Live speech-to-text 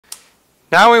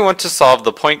Now we want to solve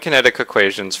the point kinetic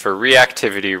equations for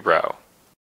reactivity ρ.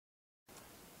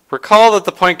 Recall that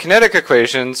the point kinetic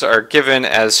equations are given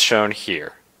as shown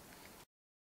here.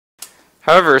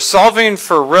 However, solving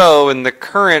for ρ in the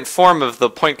current form of the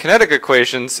point kinetic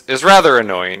equations is rather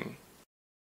annoying.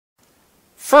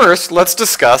 First, let's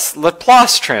discuss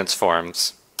Laplace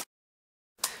transforms.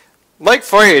 Like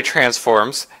Fourier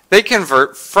transforms, they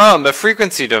convert from a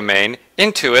frequency domain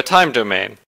into a time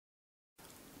domain.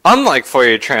 Unlike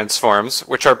Fourier transforms,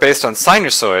 which are based on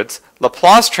sinusoids,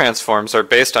 Laplace transforms are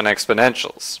based on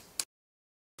exponentials.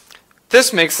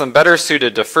 This makes them better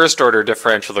suited to first-order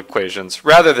differential equations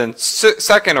rather than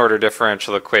second-order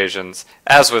differential equations,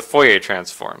 as with Fourier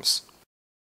transforms.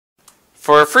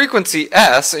 For a frequency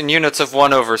s in units of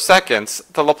 1/seconds,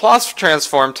 the Laplace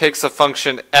transform takes a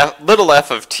function little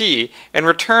f of t and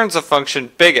returns a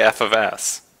function big F of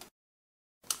s.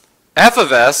 F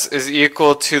of s is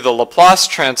equal to the Laplace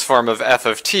transform of f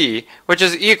of t, which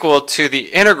is equal to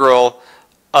the integral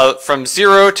from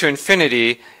 0 to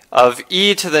infinity of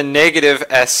e to the negative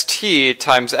st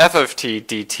times f of t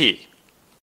dt.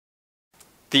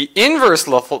 The inverse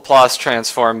Laplace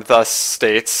transform thus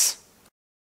states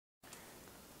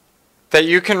that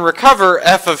you can recover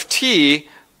f of t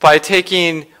by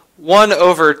taking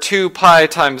 1/2 pi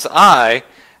times I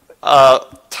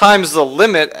times the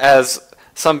limit as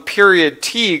some period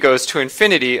t goes to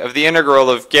infinity of the integral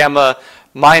of gamma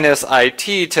minus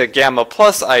it to gamma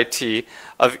plus it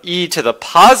of e to the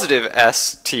positive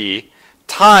st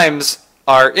times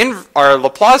our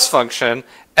Laplace function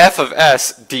f of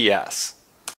s ds.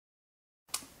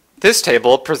 This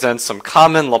table presents some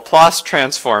common Laplace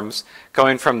transforms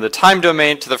going from the time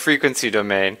domain to the frequency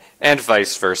domain and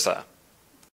vice versa.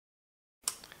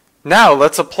 Now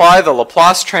let's apply the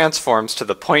Laplace transforms to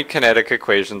the point kinetic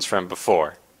equations from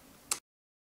before.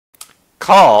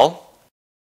 Call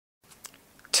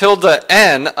tilde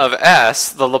n of s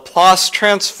the Laplace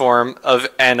transform of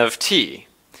n of t,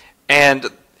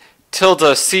 and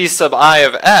tilde c sub I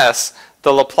of s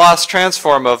the Laplace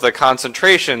transform of the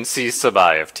concentration c sub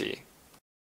I of t.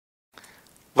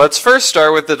 Let's first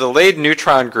start with the delayed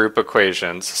neutron group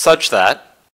equations such that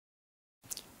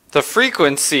the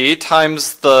frequency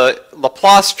times the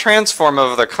Laplace transform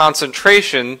of the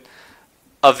concentration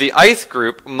of the ith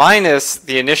group minus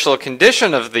the initial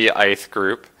condition of the ith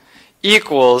group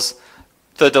equals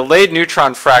the delayed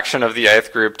neutron fraction of the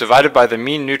ith group divided by the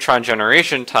mean neutron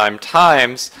generation time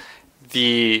times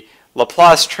the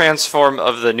Laplace transform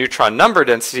of the neutron number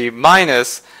density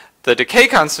minus the decay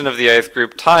constant of the ith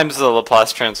group times the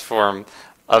Laplace transform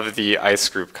of the ith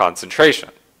group concentration.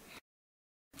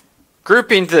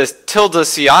 Grouping the tilde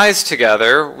ci's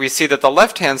together, we see that the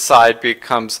left-hand side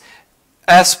becomes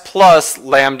s plus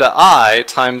lambda I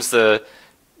times the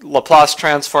Laplace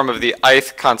transform of the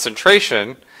ith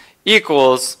concentration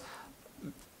equals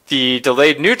the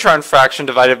delayed neutron fraction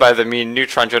divided by the mean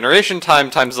neutron generation time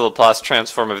times the Laplace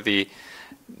transform of the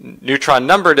neutron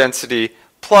number density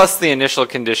plus the initial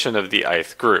condition of the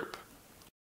ith group.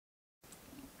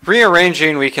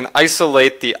 Rearranging, we can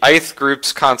isolate the ith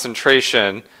group's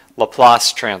concentration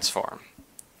Laplace transform.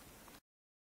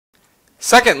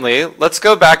 Secondly, let's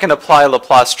go back and apply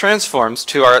Laplace transforms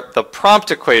to the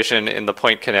prompt equation in the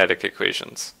point kinetic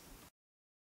equations.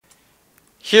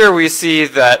 Here we see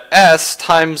that s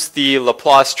times the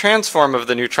Laplace transform of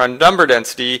the neutron number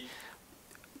density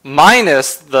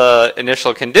minus the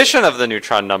initial condition of the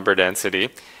neutron number density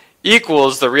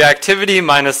equals the reactivity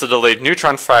minus the delayed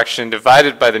neutron fraction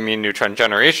divided by the mean neutron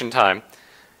generation time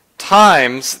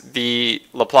times the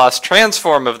Laplace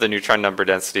transform of the neutron number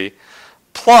density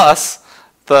plus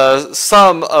the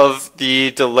sum of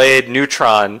the delayed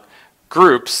neutron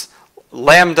groups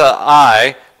lambda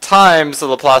I times the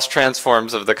Laplace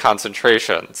transforms of the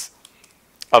concentrations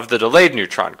of the delayed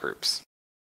neutron groups.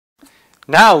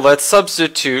 Now let's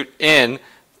substitute in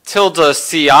tilde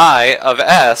ci of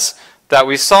s that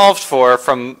we solved for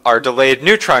from our delayed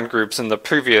neutron groups in the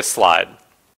previous slide.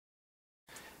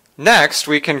 Next,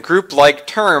 we can group like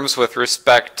terms with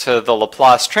respect to the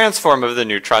Laplace transform of the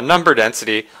neutron number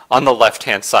density on the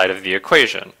left-hand side of the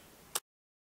equation.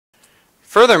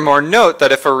 Furthermore, note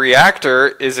that if a reactor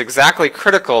is exactly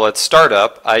critical at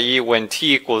startup, i.e. when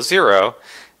t equals 0,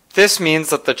 this means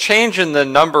that the change in the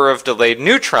number of delayed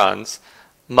neutrons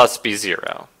must be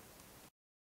 0.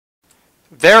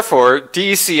 Therefore,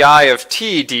 dci of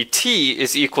t dt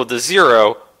is equal to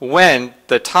 0 when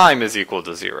the time is equal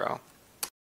to 0.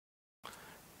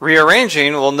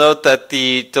 Rearranging, we'll note that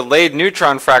the delayed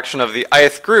neutron fraction of the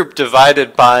ith group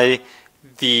divided by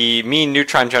the mean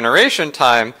neutron generation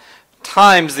time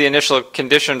times the initial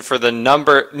condition for the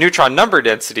neutron number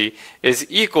density is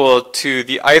equal to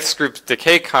the ith group's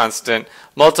decay constant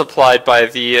multiplied by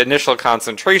the initial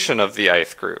concentration of the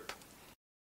ith group.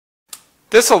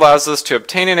 This allows us to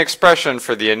obtain an expression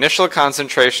for the initial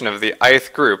concentration of the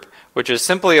ith group, which is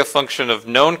simply a function of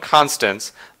known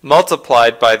constants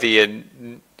multiplied by the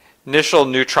initial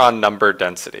neutron number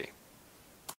density.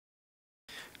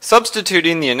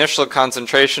 Substituting the initial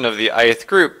concentration of the ith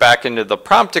group back into the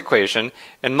prompt equation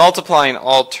and multiplying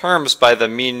all terms by the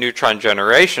mean neutron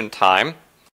generation time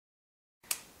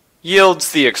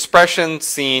yields the expression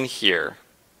seen here.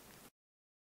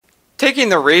 Taking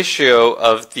the ratio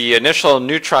of the initial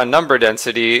neutron number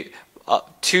density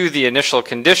to the initial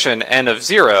condition n of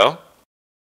 0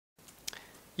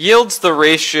 yields the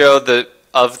ratio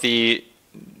of the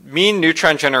mean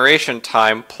neutron generation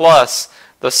time plus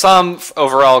the sum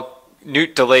overall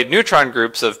delayed neutron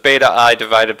groups of beta I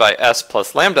divided by s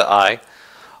plus lambda I,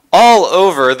 all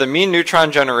over the mean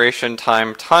neutron generation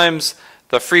time times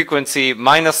the frequency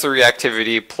minus the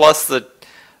reactivity plus the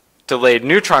delayed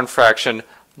neutron fraction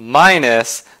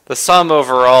minus the sum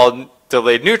overall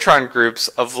delayed neutron groups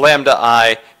of lambda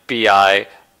I bi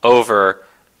over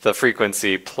the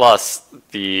frequency plus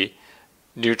the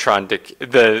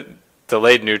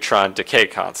delayed neutron decay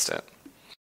constant.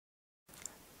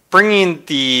 Bringing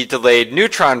the delayed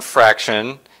neutron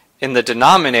fraction in the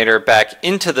denominator back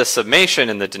into the summation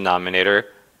in the denominator,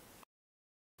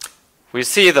 we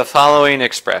see the following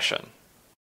expression.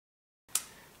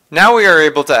 Now we are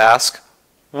able to ask,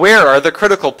 where are the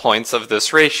critical points of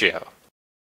this ratio?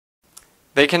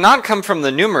 They cannot come from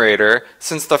the numerator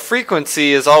since the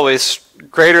frequency is always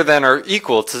greater than or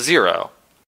equal to 0.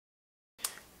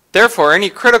 Therefore, any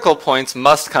critical points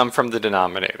must come from the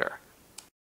denominator.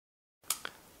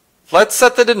 Let's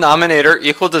set the denominator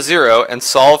equal to 0 and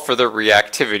solve for the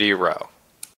reactivity rho.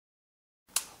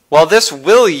 While this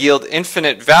will yield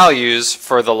infinite values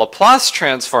for the Laplace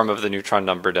transform of the neutron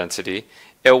number density,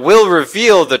 it will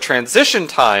reveal the transition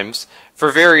times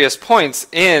for various points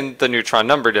in the neutron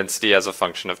number density as a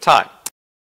function of time.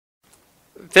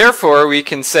 Therefore, we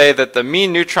can say that the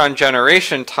mean neutron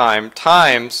generation time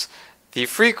times the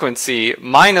frequency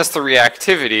minus the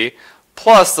reactivity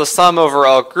plus the sum over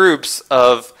all groups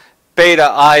of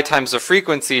beta I times the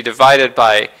frequency divided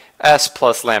by s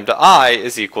plus lambda I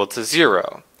is equal to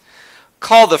 0.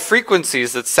 Call the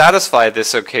frequencies that satisfy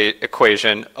this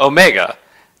equation omega,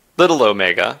 little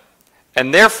omega,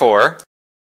 and therefore,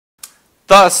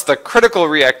 thus the critical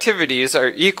reactivities are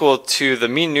equal to the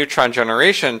mean neutron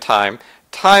generation time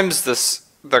times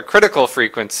the critical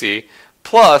frequency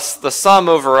plus the sum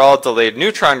over all delayed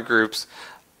neutron groups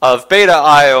of beta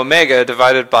I omega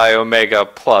divided by omega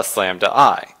plus lambda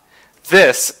I.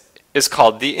 This is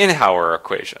called the Inhour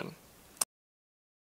equation.